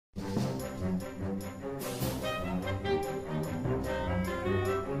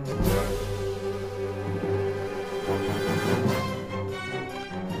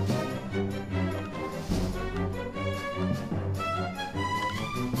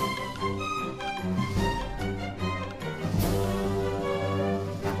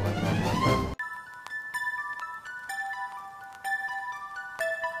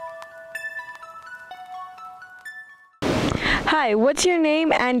Hi, what's your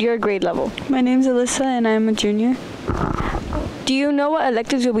name and your grade level? My name's Alyssa and I'm a junior. Do you know what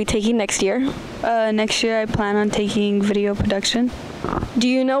electives you'll be taking next year? Next year I plan on taking video production. Do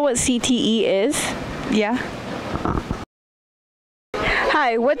you know what CTE is? Yeah.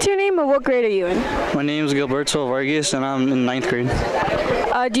 Hi, what's your name and what grade are you in? My name is Gilberto Vargas and I'm in 9th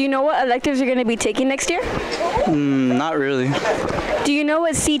grade. Do you know what electives you're going to be taking next year? Not really. Do you know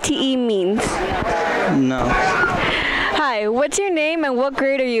what CTE means? No. Hi, what's your name and what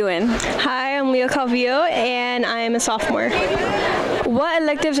grade are you in? Hi, I'm Leo Calvillo and I am a sophomore. What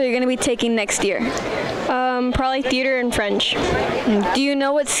electives are you going to be taking next year? Probably theater and French. Do you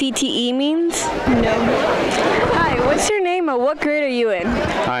know what CTE means? No. Hi, what's your name and what grade are you in?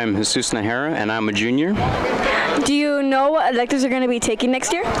 I'm Jesus Nahara and I'm a junior. Do you know what electives you're going to be taking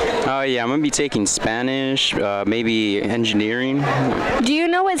next year? Yeah, I'm going to be taking Spanish, maybe engineering. Do you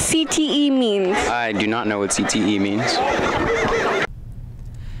know what CTE means? I do not know what CTE means.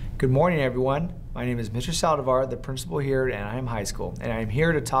 Good morning, everyone. My name is Mr. Saldivar, the principal here at Anaheim High School, and I'm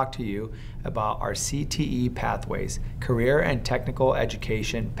here to talk to you about our CTE pathways, Career and Technical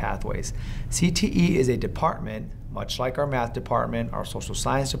Education Pathways. CTE is a department, much like our math department, our social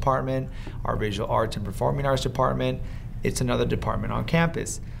science department, our visual arts and performing arts department. It's another department on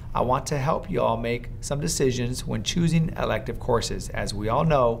campus. I want to help you all make some decisions when choosing elective courses. As we all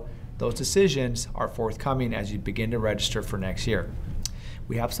know, those decisions are forthcoming as you begin to register for next year.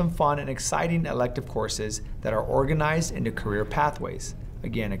 We have some fun and exciting elective courses that are organized into career pathways.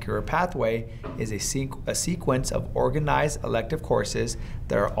 Again, a career pathway is a sequence of organized elective courses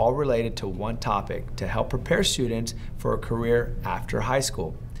that are all related to one topic to help prepare students for a career after high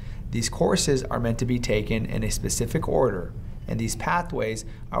school. These courses are meant to be taken in a specific order, and these pathways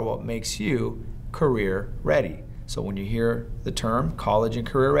are what makes you career ready. So when you hear the term college and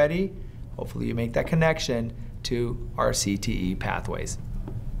career ready, hopefully you make that connection to our CTE pathways.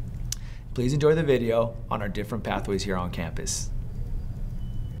 Please enjoy the video on our different pathways here on campus.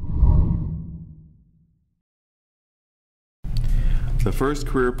 The first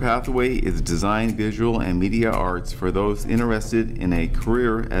career pathway is Design, Visual, and Media Arts for those interested in a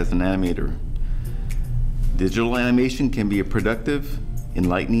career as an animator. Digital animation can be a productive,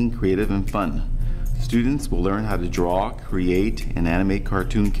 enlightening, creative, and fun. Students will learn how to draw, create, and animate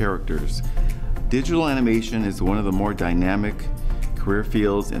cartoon characters. Digital animation is one of the more dynamic career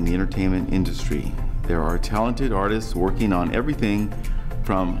fields in the entertainment industry. There are talented artists working on everything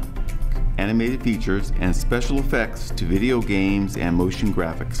from animated features and special effects to video games and motion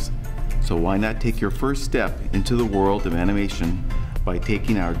graphics. So why not take your first step into the world of animation by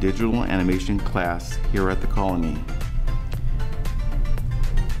taking our digital animation class here at the Colony.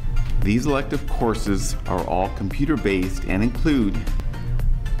 These elective courses are all computer-based and include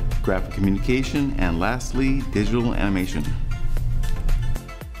graphic communication and lastly, digital animation.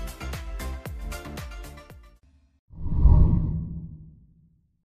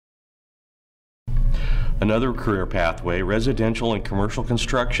 Another career pathway, residential and commercial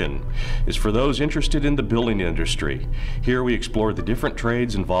construction, is for those interested in the building industry. Here we explore the different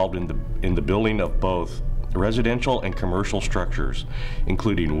trades involved in the building of both residential and commercial structures,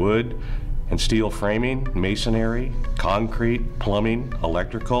 including wood and steel framing, masonry, concrete, plumbing,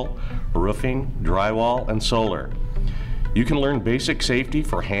 electrical, roofing, drywall, and solar. You can learn basic safety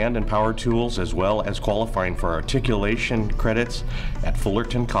for hand and power tools as well as qualifying for articulation credits at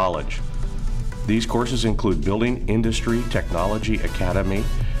Fullerton College. These courses include Building Industry Technology Academy,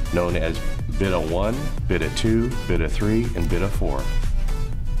 known as BITA 1, BITA 2, BITA 3, and BITA 4.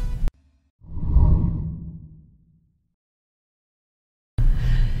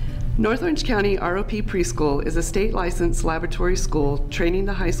 North Orange County ROP Preschool is a state-licensed laboratory school training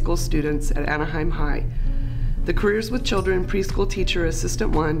the high school students at Anaheim High. The Careers with Children Preschool Teacher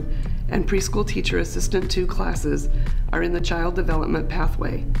Assistant 1 and Preschool Teacher Assistant 2 classes are in the Child Development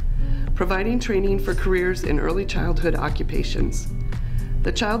Pathway, providing training for careers in early childhood occupations.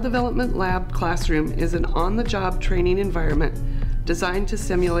 The Child Development Lab classroom is an on-the-job training environment designed to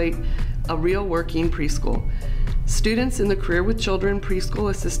simulate a real working preschool. Students in the Career with Children Preschool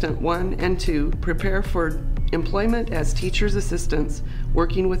Assistant 1 and 2 prepare for employment as teacher's assistants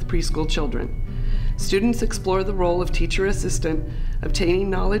working with preschool children. Students explore the role of teacher assistant, obtaining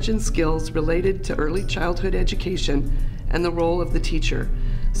knowledge and skills related to early childhood education and the role of the teacher,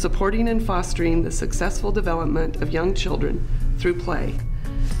 supporting and fostering the successful development of young children through play.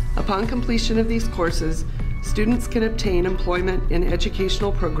 Upon completion of these courses, students can obtain employment in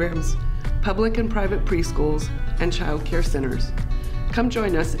educational programs, public and private preschools, and child care centers. Come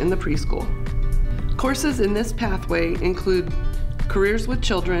join us in the preschool. Courses in this pathway include Careers with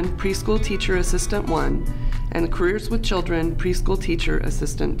Children Preschool Teacher Assistant 1 and Careers with Children Preschool Teacher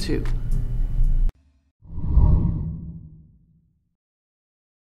Assistant 2.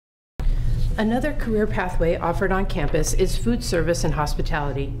 Another career pathway offered on campus is food service and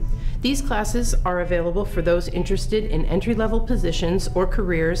hospitality. These classes are available for those interested in entry-level positions or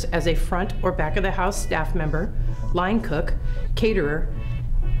careers as a front or back of the house staff member, line cook, caterer,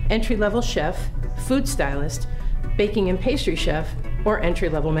 entry-level chef, food stylist, baking and pastry chef, or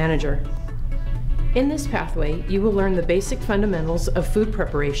entry-level manager. In this pathway, you will learn the basic fundamentals of food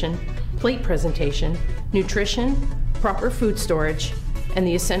preparation, plate presentation, nutrition, proper food storage, and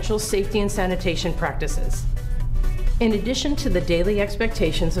the essential safety and sanitation practices. In addition to the daily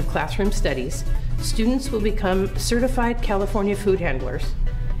expectations of classroom studies, students will become certified California food handlers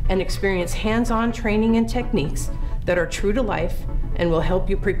and experience hands-on training and techniques that are true to life and will help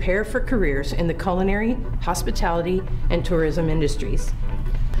you prepare for careers in the culinary, hospitality, and tourism industries.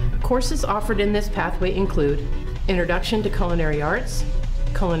 Courses offered in this pathway include Introduction to Culinary Arts,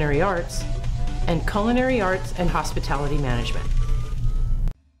 and Culinary Arts and Hospitality Management.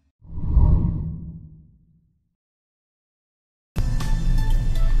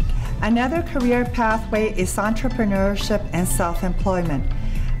 Another career pathway is entrepreneurship and self-employment.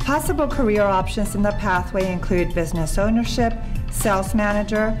 Possible career options in the pathway include business ownership, sales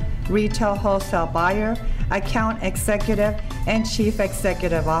manager, retail wholesale buyer, account executive, and chief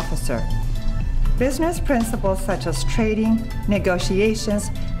executive officer. Business principles such as trading, negotiations,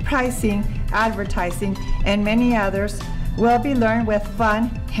 pricing, advertising, and many others will be learned with fun,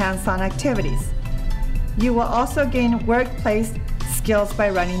 hands-on activities. You will also gain workplace skills by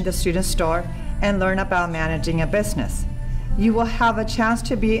running the student store and learn about managing a business. You will have a chance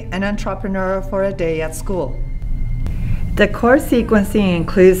to be an entrepreneur for a day at school. The course sequencing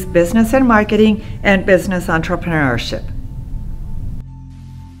includes business and marketing and business entrepreneurship.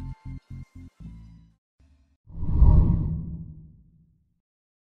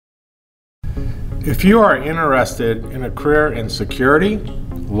 If you are interested in a career in security,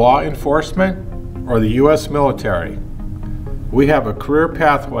 law enforcement, or the U.S. military, we have a career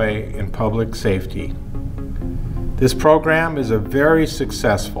pathway in public safety. This program is a very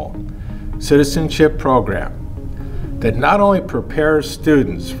successful citizenship program that not only prepares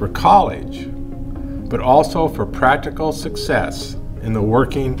students for college, but also for practical success in the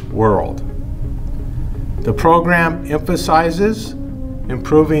working world. The program emphasizes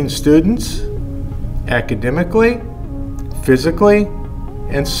improving students academically, physically,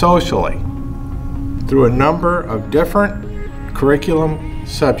 and socially through a number of different curriculum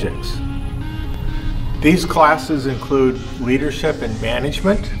subjects. These classes include leadership and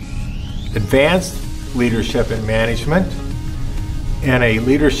management, advanced leadership and management, and a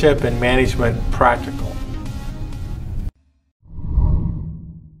leadership and management practical.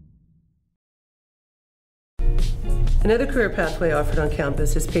 Another career pathway offered on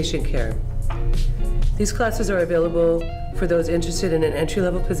campus is patient care. These classes are available for those interested in an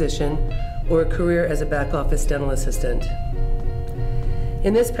entry-level position or a career as a back office dental assistant.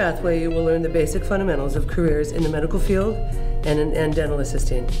 In this pathway, you will learn the basic fundamentals of careers in the medical field and dental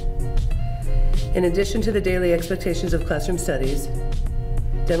assisting. In addition to the daily expectations of classroom studies,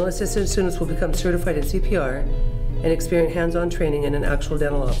 dental assistant students will become certified in CPR and experience hands-on training in an actual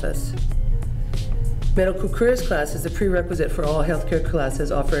dental office. Medical careers class is a prerequisite for all healthcare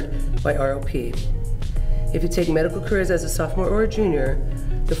classes offered by ROP. If you take medical careers as a sophomore or a junior,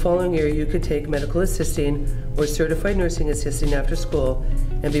 the following year you could take medical assisting or certified nursing assisting after school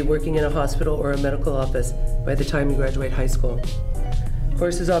and be working in a hospital or a medical office by the time you graduate high school.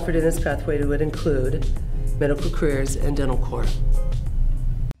 Courses offered in this pathway would include medical careers and dental core.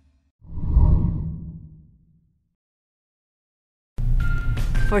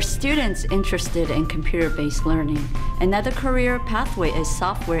 For students interested in computer-based learning, another career pathway is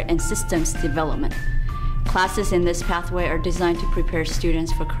software and systems development. Classes in this pathway are designed to prepare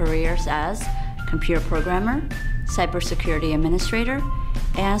students for careers as computer programmer, cybersecurity administrator,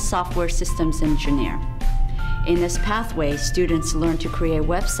 and software systems engineer. In this pathway, students learn to create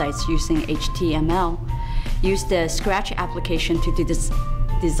websites using HTML, use the Scratch application to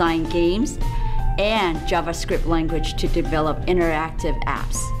design games, and JavaScript language to develop interactive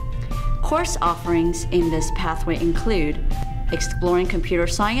apps. Course offerings in this pathway include Exploring Computer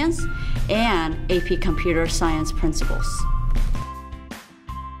Science and AP Computer Science Principles.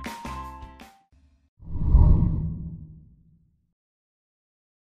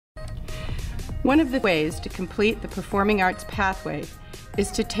 One of the ways to complete the performing arts pathway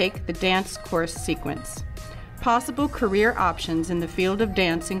is to take the dance course sequence. Possible career options in the field of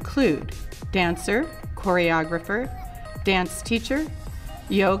dance include dancer, choreographer, dance teacher,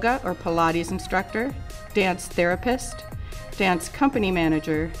 yoga or Pilates instructor, dance therapist, dance company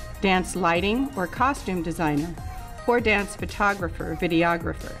manager, dance lighting or costume designer, or dance photographer,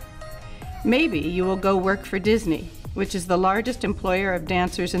 videographer. Maybe you will go work for Disney, which is the largest employer of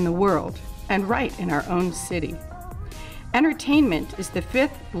dancers in the world, and right in our own city. Entertainment is the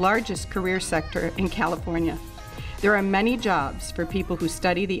 5th largest career sector in California. There are many jobs for people who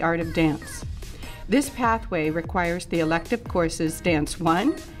study the art of dance. This pathway requires the elective courses Dance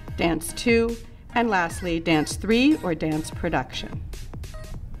 1, Dance 2, and lastly, Dance 3 or Dance Production.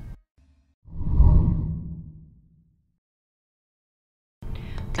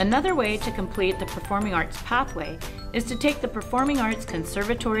 Another way to complete the Performing Arts pathway is to take the Performing Arts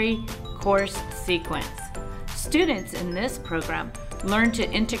Conservatory course sequence. Students in this program learn to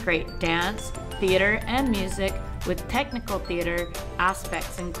integrate dance, theater, and music with technical theater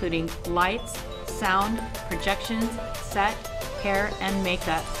aspects including lights, sound, projections, set, hair, and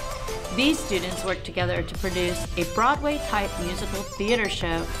makeup. These students work together to produce a Broadway-type musical theater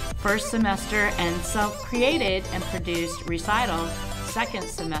show first semester and self-created and produced recitals second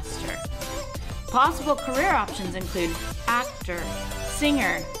semester. Possible career options include actor,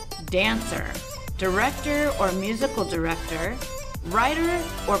 singer, dancer, director or musical director, writer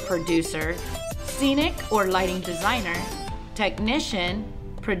or producer, scenic or lighting designer, technician,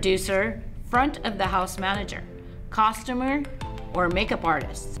 producer, front of the house manager, costumer, or makeup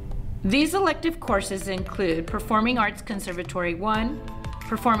artist. These elective courses include Performing Arts Conservatory 1,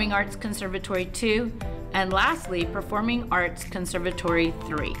 Performing Arts Conservatory 2, and lastly, Performing Arts Conservatory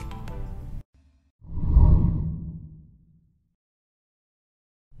 3.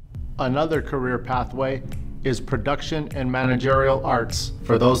 Another career pathway is production and managerial arts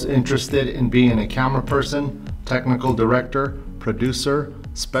for those interested in being a camera person, technical director, producer,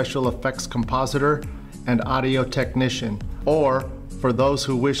 special effects compositor, and audio technician, or for those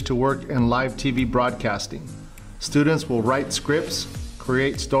who wish to work in live TV broadcasting. Students will write scripts,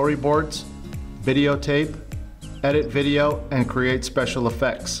 create storyboards, videotape, edit video, and create special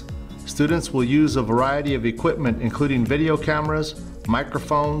effects. Students will use a variety of equipment including video cameras,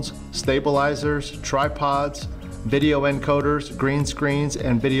 microphones, stabilizers, tripods, video encoders, green screens,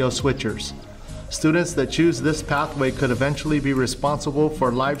 and video switchers. Students that choose this pathway could eventually be responsible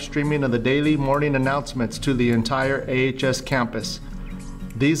for live streaming of the daily morning announcements to the entire AHS campus.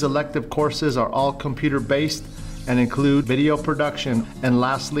 These elective courses are all computer-based and include video production and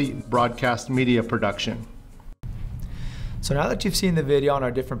lastly, broadcast media production. So now that you've seen the video on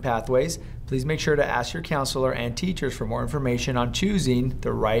our different pathways, please make sure to ask your counselor and teachers for more information on choosing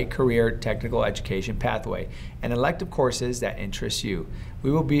the right career technical education pathway and elective courses that interest you.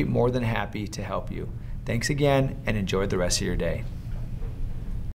 We will be more than happy to help you. Thanks again and enjoy the rest of your day.